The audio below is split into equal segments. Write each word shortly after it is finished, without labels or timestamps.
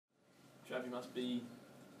Trav, you must be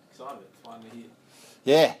excited. It's finally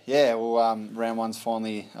here. Yeah. Well, round one's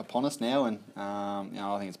finally upon us now, and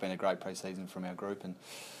I think it's been a great pre-season from our group, and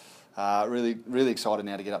really excited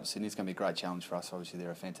now to get up to Sydney. It's going to be a great challenge for us. Obviously,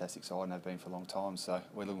 they're a fantastic side, and they've been for a long time. So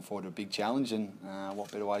we're looking forward to a big challenge, and what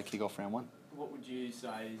better way to kick off round one? What would you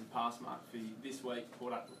say is a pass mark for you this week?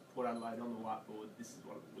 Port Adelaide on the whiteboard. This is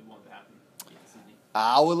what we want to happen in Sydney.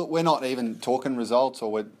 Well, look, we're not even talking results,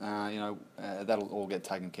 or that'll all get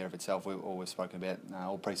taken care of itself. All we've spoken about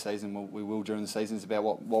all pre-season, we will during the season, is about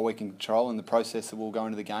what we can control and the process that we'll go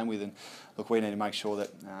into the game with. And look, we need to make sure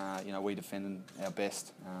that we defend our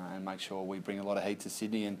best and make sure we bring a lot of heat to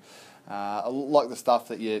Sydney. And like the stuff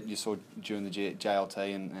that you saw during the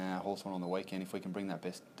JLT and Hawthorn on the weekend, if we can bring that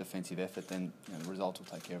best defensive effort, then the results will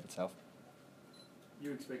take care of itself.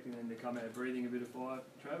 You're expecting them to come out breathing a bit of fire,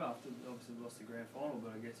 Trav, after obviously lost the grand final,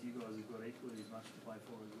 but I guess you guys have got equally as much to play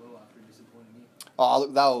for as well after a disappointing year. Oh,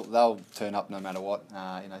 look, they'll turn up no matter what.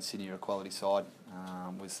 Sydney are a quality side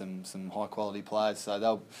with some high quality players, so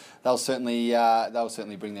they'll certainly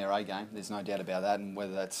bring their A game. There's no doubt about that, and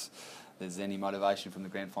whether there's any motivation from the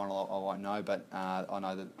grand final, I won't know, but I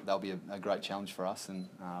know that they'll be a great challenge for us, and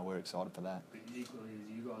we're excited for that. But equally as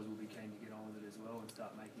you guys will be keen to get on with it as well and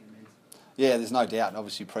start making amends. Yeah, there's no doubt.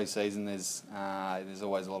 Obviously, pre-season, there's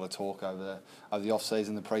always a lot of talk over the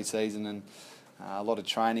off-season, the pre-season, and a lot of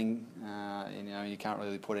training. You can't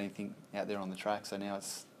really put anything out there on the track. So now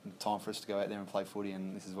it's time for us to go out there and play footy,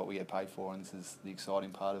 and this is what we get paid for, and this is the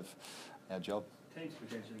exciting part of our job. Team's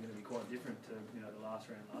potentially going to be quite different to the last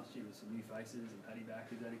round last year with some new faces and Paddy back.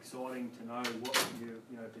 Is that exciting to know what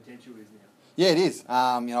your potential is now? Yeah, it is.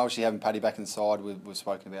 Obviously having Paddy back in the side, we've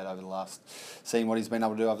spoken about seeing what he's been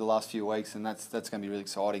able to do over the last few weeks, and that's going to be really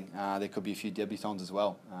exciting. There could be a few debutants as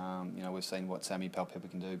well. We've seen what Sammy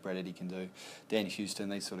Palpepper can do, Brett Eddy can do, Danny Houston,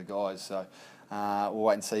 these sort of guys. So we'll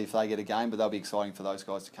wait and see if they get a game, but they'll be exciting for those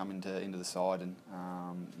guys to come into the side. And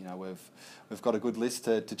we've got a good list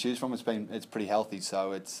to choose from. It's pretty healthy,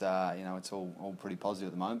 so it's all pretty positive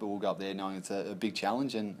at the moment. But we'll go up there knowing it's a big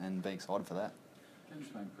challenge and be excited for that. Jim's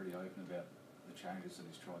been pretty open about the changes that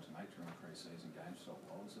he's tried to make during pre-season games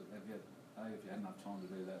style-wise. Have you had enough time to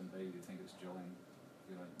do that, and B, do you think it's gelling?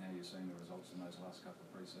 Now you're seeing the results in those last couple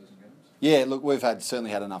of pre-season games. Yeah, look, we've certainly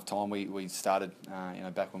had enough time. We started,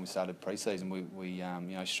 back when we started pre-season, we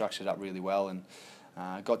structured up really well and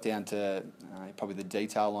got down to probably the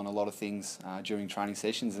detail on a lot of things during training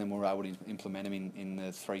sessions, and then we were able to implement them in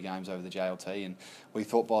the 3 games over the JLT. And we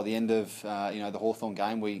thought by the end of the Hawthorn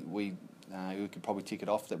game, we could probably tick it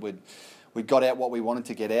off that we'd got out what we wanted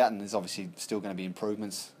to get out, and there's obviously still going to be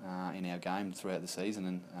improvements in our game throughout the season,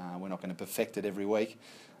 and we're not going to perfect it every week.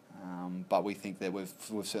 But we think that we've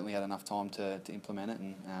certainly had enough time to implement it,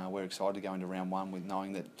 and we're excited to go into round one with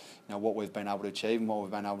knowing that what we've been able to achieve and what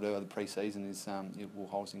we've been able to do over the pre-season it will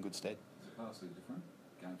hold us in good stead. Is it vastly different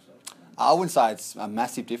game style? I wouldn't say it's a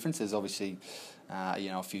massive difference. There's obviously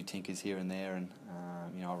a few tinkers here and there, and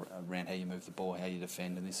around how you move the ball, how you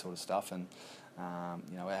defend, and this sort of stuff. And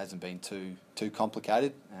it hasn't been too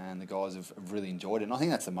complicated, and the guys have really enjoyed it. And I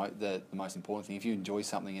think that's the most important thing. If you enjoy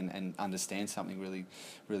something and understand something really,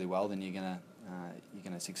 really well, then you're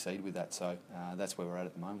gonna succeed with that. So that's where we're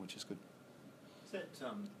at the moment, which is good. Is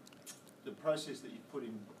that the process that you've put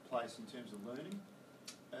in place in terms of learning?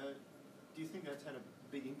 Do you think that's had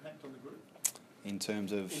a big impact on the group? In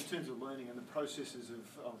terms of learning and the processes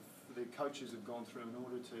of the coaches have gone through in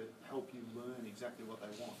order to help you learn exactly what they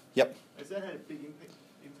want. Yep. Has that had a big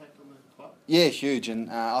impact on the club? Yeah, huge, and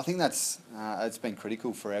I think that's it's been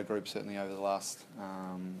critical for our group certainly over the last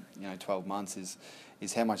 12 months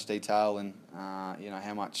is how much detail and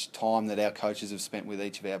how much time that our coaches have spent with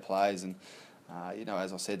each of our players. And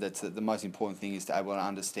as I said, that's the most important thing, is to able to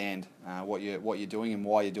understand what you're doing and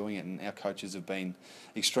why you're doing it. And our coaches have been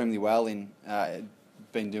extremely well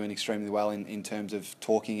doing extremely well in terms of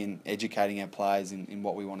talking and educating our players in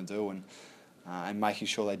what we want to do, and making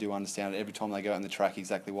sure they do understand it every time they go on the track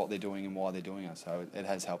exactly what they're doing and why they're doing it. So it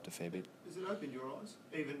has helped a fair bit. Has it opened your eyes,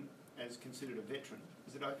 even as considered a veteran?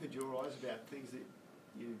 Has it opened your eyes about things that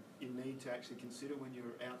you need to actually consider when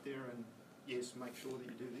you're out there and make sure that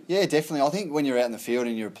you do this? Yeah, definitely. I think when you're out in the field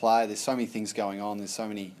and you're a player, there's so many things going on. There's so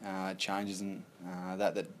many changes and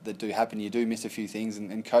that do happen. You do miss a few things,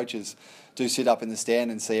 and coaches do sit up in the stand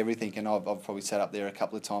and see everything. And I've probably sat up there a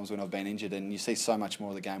couple of times when I've been injured, and you see so much more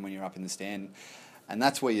of the game when you're up in the stand. And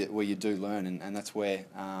that's where you do learn, and that's where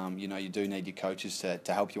you do need your coaches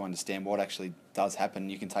to help you understand what actually does happen.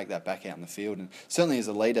 You can take that back out in the field, and certainly as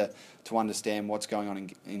a leader to understand what's going on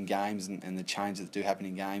in games and the changes that do happen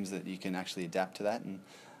in games, that you can actually adapt to that. And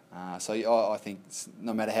So I think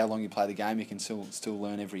no matter how long you play the game, you can still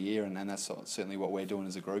learn every year, and that's certainly what we're doing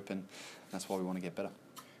as a group, and that's why we want to get better.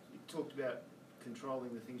 You talked about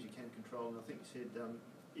controlling the things you can control, and I think you said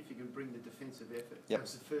if you can bring the defensive effort. Yep.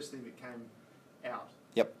 That's the first thing that came out.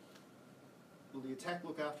 Yep. Will the attack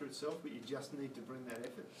look after itself, but you just need to bring that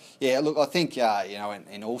effort? Yeah, look, I think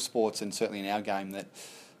in all sports, and certainly in our game, that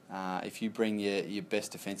if you bring your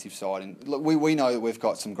best defensive side, and look, we know that we've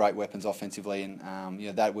got some great weapons offensively, and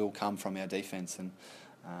that will come from our defence, and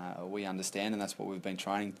we understand, and that's what we've been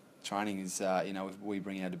training. Training is if we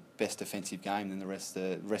bring out the best defensive game, then the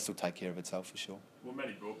rest will take care of itself for sure. Will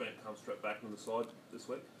Matty Broadbent come straight back on the side this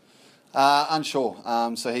week? Unsure.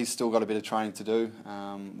 So he's still got a bit of training to do.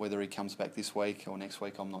 Whether he comes back this week or next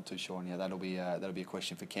week, I'm not too sure. And yeah, that'll be a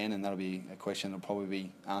question for Ken, and that'll be a question that'll probably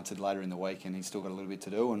be answered later in the week. And he's still got a little bit to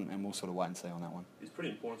do, and we'll sort of wait and see on that one. It's pretty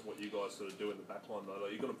important to what you guys sort of do in the back line, though.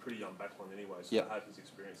 Like, you've got a pretty young back line anyway, so Yep. to have his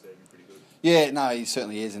experience there would be pretty good. Yeah, no, he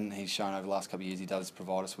certainly is, and he's shown over the last couple of years he does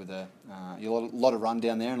provide us with a lot of run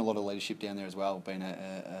down there and a lot of leadership down there as well. Being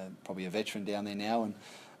probably a veteran down there now, and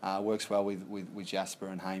works well with Jasper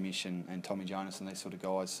and Hamish and Tommy Jonas and these sort of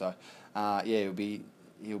guys. So he'll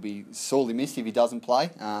be sorely missed if he doesn't play.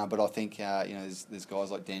 But I think there's guys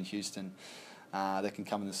like Dan Houston that can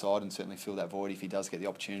come in the side and certainly fill that void if he does get the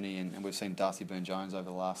opportunity. And we've seen Darcy Byrne-Jones over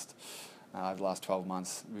the last 12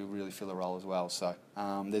 months really fill a role as well. So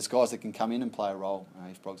there's guys that can come in and play a role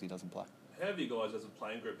if Brogsy doesn't play. How have you guys as a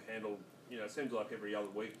playing group handled, it seems like every other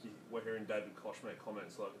week we're hearing David Koch make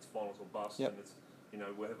comments like it's finals or bust, Yep. and it's,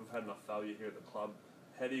 we've had enough failure here at the club.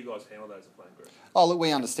 How do you guys handle that as a playing group? Oh, look,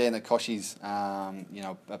 we understand that Koshy's,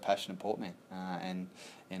 a passionate portman, and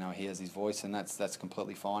he has his voice, and that's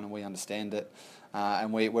completely fine, and we understand it,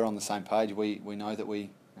 and we're on the same page. We know that we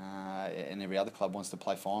and every other club wants to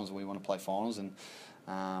play finals, and we want to play finals, and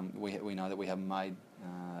we know that we haven't made.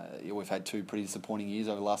 We've had 2 pretty disappointing years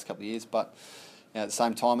over the last couple of years, but at the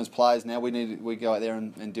same time as players now we go out there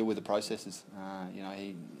and deal with the processes.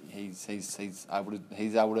 He's able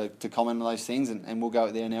to comment on those things, and we'll go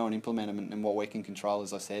out there now and implement them, and what we can control,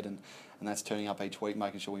 as I said, and that's turning up each week,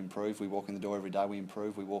 making sure we improve. We walk in the door every day, we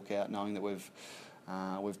improve. We walk out knowing that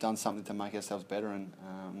we've done something to make ourselves better, and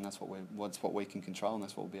that's what we can control, and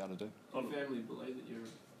that's what we'll be able to do. Do you firmly believe that you're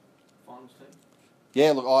a finals team?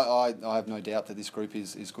 Yeah, look, I have no doubt that this group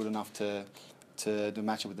is good enough to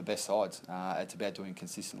match it with the best sides. It's about doing it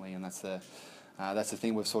consistently, and that's the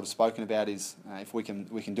thing we've sort of spoken about is if we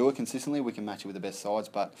can do it consistently, we can match it with the best sides.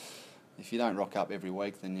 But if you don't rock up every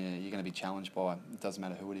week, then you're going to be challenged by, it doesn't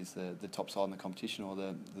matter who it is, the top side in the competition or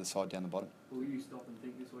the side down the bottom. Will you stop and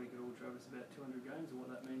think this week at all, Travis, about 200 games and what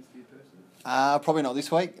that means to you personally? Probably not this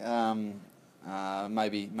week.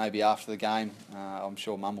 Maybe after the game. I'm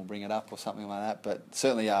sure Mum will bring it up or something like that. But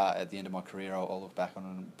certainly at the end of my career, I'll look back on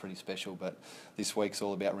it pretty special. But this week's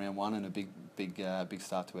all about round 1 and a big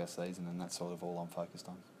start to our season, and that's sort of all I'm focused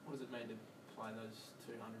on. What does it mean to play those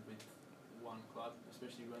 200 with one club,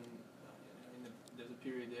 especially when there's a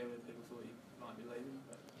period there where people thought you might be leaving,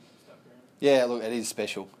 but you stuck around? Yeah, look, it is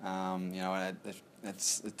special. And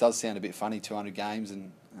it does sound a bit funny, 200 games,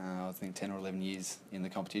 and I think 10 or 11 years in the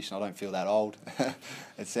competition. I don't feel that old.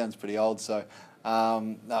 It sounds pretty old. So,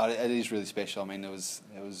 no, it is really special. I mean, it was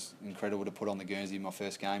incredible to put on the Guernsey in my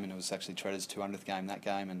first game, and it was actually Treader's 200th game that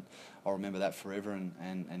game, and I'll remember that forever.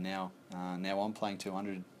 And now I'm playing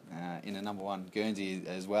 200 in a number 1 Guernsey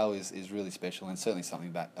as well is really special, and certainly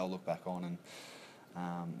something I'll look back on and.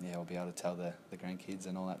 I'll be able to tell the grandkids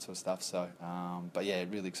and all that sort of stuff. So, but yeah,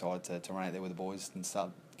 really excited to run out there with the boys and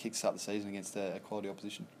kickstart the season against a quality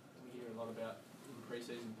opposition. We hear a lot about in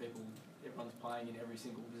pre-season everyone's playing in every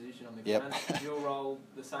single position on the Yep. ground. Is your role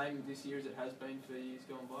the same this year as it has been for years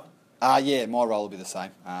gone by? Yeah, my role will be the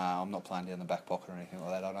same. I'm not playing down the back pocket or anything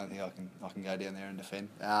like that. I don't think I can go down there and defend.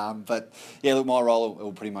 But yeah, look, my role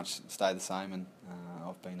will pretty much stay the same, and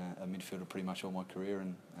I've been a midfielder pretty much all my career.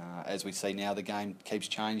 And as we see now, the game keeps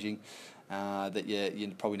changing. That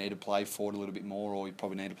you probably need to play forward a little bit more, or you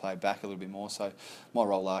probably need to play back a little bit more. So my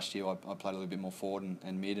role last year, I played a little bit more forward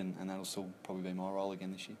and mid, and that'll still probably be my role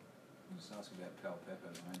again this year. I'll just ask about Cal Pepper.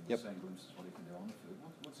 I mean, Yep. we're seeing glimpses of what he can do on the field.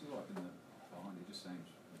 What's he like in the behind? He just seems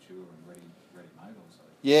mature and ready-made also.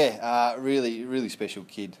 Yeah, really special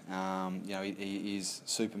kid. He is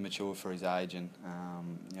super mature for his age, and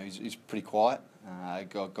he's pretty quiet. A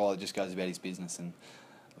guy that just goes about his business, and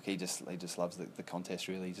look, he just loves the contest.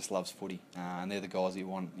 Really, he just loves footy, and they're the guys you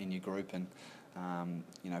want in your group. And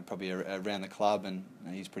probably around the club, and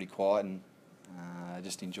he's pretty quiet and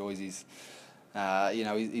just enjoys his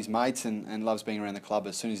mates and loves being around the club.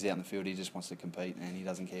 As soon as he's out in the field, he just wants to compete, and he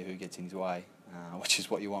doesn't care who gets in his way. which is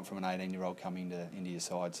what you want from an 18-year-old coming into your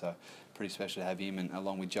side. So pretty special to have him, and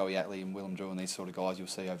along with Joey Atley and Willem Drew and these sort of guys you'll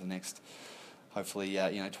see over the next, hopefully,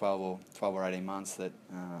 12 or 18 months, that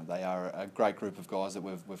they are a great group of guys that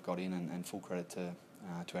we've got in, and full credit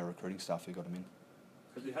to our recruiting staff who got them in.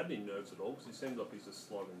 Has he had any nerves at all? Because he seems like he's just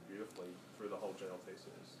sliding beautifully through the whole GLT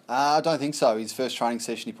series. I don't think so. His first training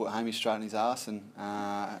session, he put Hamish straight in his arse, and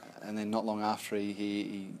then not long after,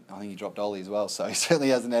 he I think he dropped Ollie as well. So he certainly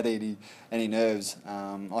hasn't had any nerves.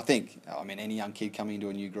 I think, any young kid coming into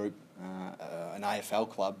a new group, an AFL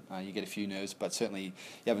club, you get a few nerves, but certainly you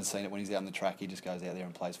haven't seen it when he's out on the track. He just goes out there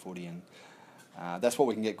and plays footy, and that's what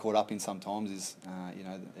we can get caught up in sometimes. Is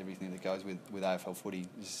everything that goes with AFL footy.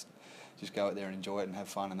 Just go out there and enjoy it and have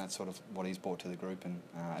fun, and that's sort of what he's brought to the group, and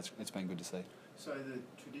it's been good to see. So the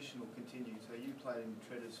tradition will continue. So you played in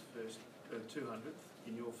Treader's first 200th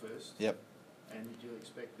in your first. Yep. And do you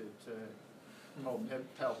expect that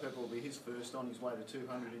Pal Pepper will be his first on his way to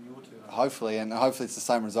 200 in your 200? Hopefully, and hopefully it's the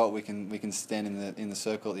same result. We can stand in the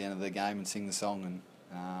circle at the end of the game and sing the song, and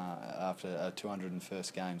after a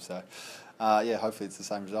 201st game. So hopefully it's the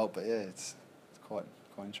same result. But it's quite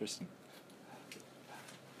interesting.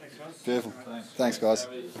 Thanks, guys. Beautiful. Thanks guys.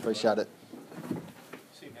 Appreciate it.